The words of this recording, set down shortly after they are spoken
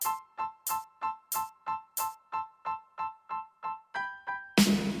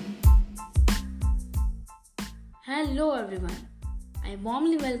Hello everyone. I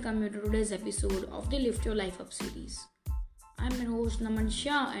warmly welcome you to today's episode of the Lift Your Life Up series. I'm your host Naman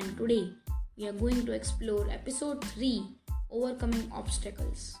Shah and today we are going to explore episode 3, Overcoming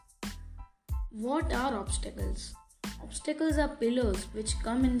Obstacles. What are obstacles? Obstacles are pillars which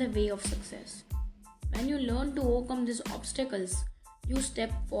come in the way of success. When you learn to overcome these obstacles, you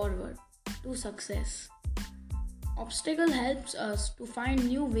step forward to success. Obstacle helps us to find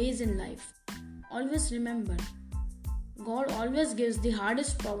new ways in life. Always remember, God always gives the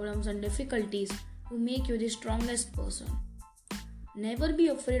hardest problems and difficulties to make you the strongest person. Never be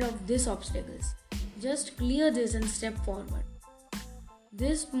afraid of these obstacles. Just clear this and step forward.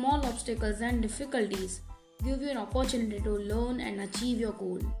 These small obstacles and difficulties give you an opportunity to learn and achieve your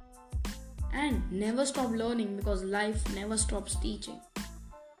goal. And never stop learning because life never stops teaching.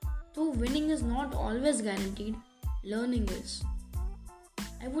 Though winning is not always guaranteed, learning is.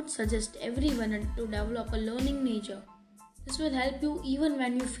 I would suggest everyone to develop a learning nature. This will help you even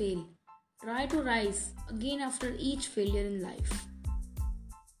when you fail. Try to rise again after each failure in life.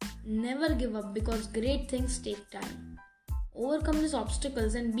 Never give up because great things take time. Overcome these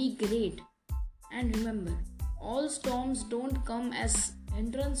obstacles and be great. And remember, all storms don't come as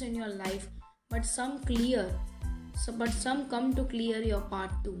hindrance in your life, but some come to clear your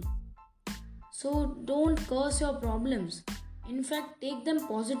path too. So don't curse your problems. In fact, take them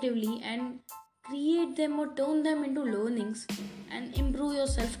positively and create them or turn them into learnings and improve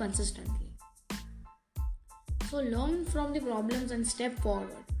yourself consistently. So learn from the problems and step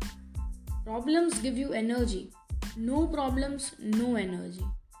forward. Problems give you energy. No problems, no energy.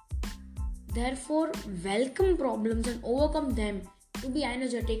 Therefore, welcome problems and overcome them to be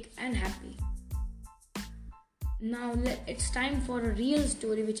energetic and happy. Now it's time for a real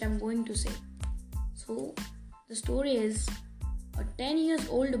story which I'm going to say. So the story is a 10 years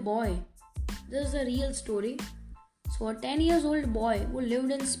old boy. This is a real story. So a 10 years old boy who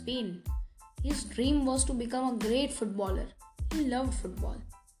lived in Spain. His dream was to become a great footballer. He loved football.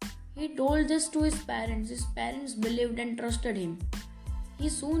 He told this to his parents. His parents believed and trusted him. He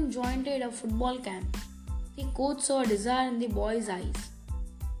soon joined a football camp. The coach saw a desire in the boy's eyes.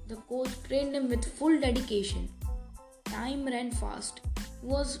 The coach trained him with full dedication. Time ran fast. He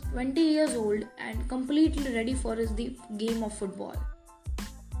was 20 years old and completely ready for the game of football.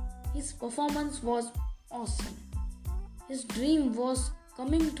 His performance was awesome. His dream was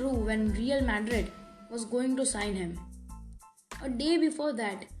coming true when Real Madrid was going to sign him. A day before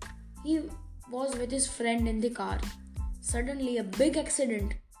that, he was with his friend in the car. Suddenly, a big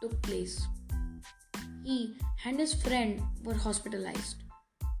accident took place. He and his friend were hospitalized.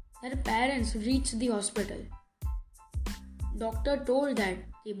 Their parents reached the hospital. Doctor told that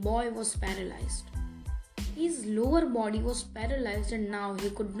the boy was paralyzed. His lower body was paralyzed and now he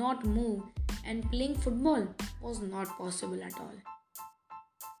could not move and playing football was not possible at all.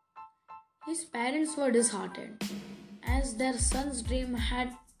 His parents were disheartened as their son's dream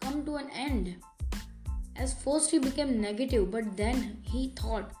had come to an end. At first he became negative, but then he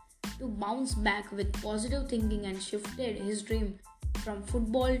thought to bounce back with positive thinking and shifted his dream from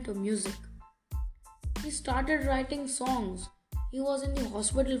football to music. He started writing songs. He was in the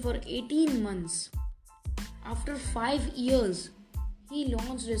hospital for 18 months. After 5 years, he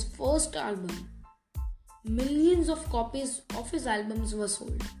launched his first album. Millions of copies of his albums were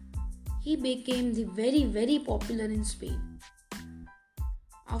sold. He became very popular in Spain.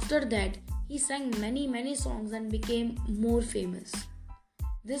 After that, he sang many songs and became more famous.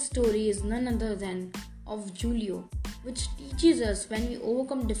 This story is none other than of Julio, which teaches us when we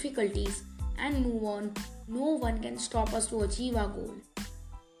overcome difficulties and move on, no one can stop us to achieve our goal.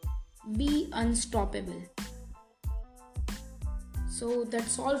 Be unstoppable. So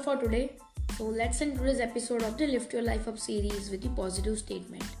that's all for today. So let's end today's episode of the Lift Your Life Up series with a positive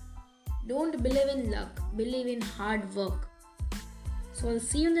statement. Don't believe in luck, believe in hard work. So I'll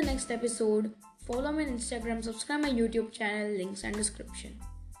see you in the next episode. Follow me on Instagram, subscribe my YouTube channel, links and description.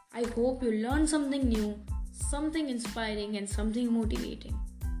 I hope you learned something new, something inspiring and something motivating.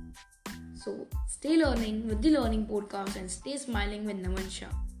 So stay learning with the Learning Podcast and stay smiling with Naman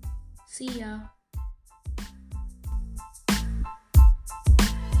Shah. See ya.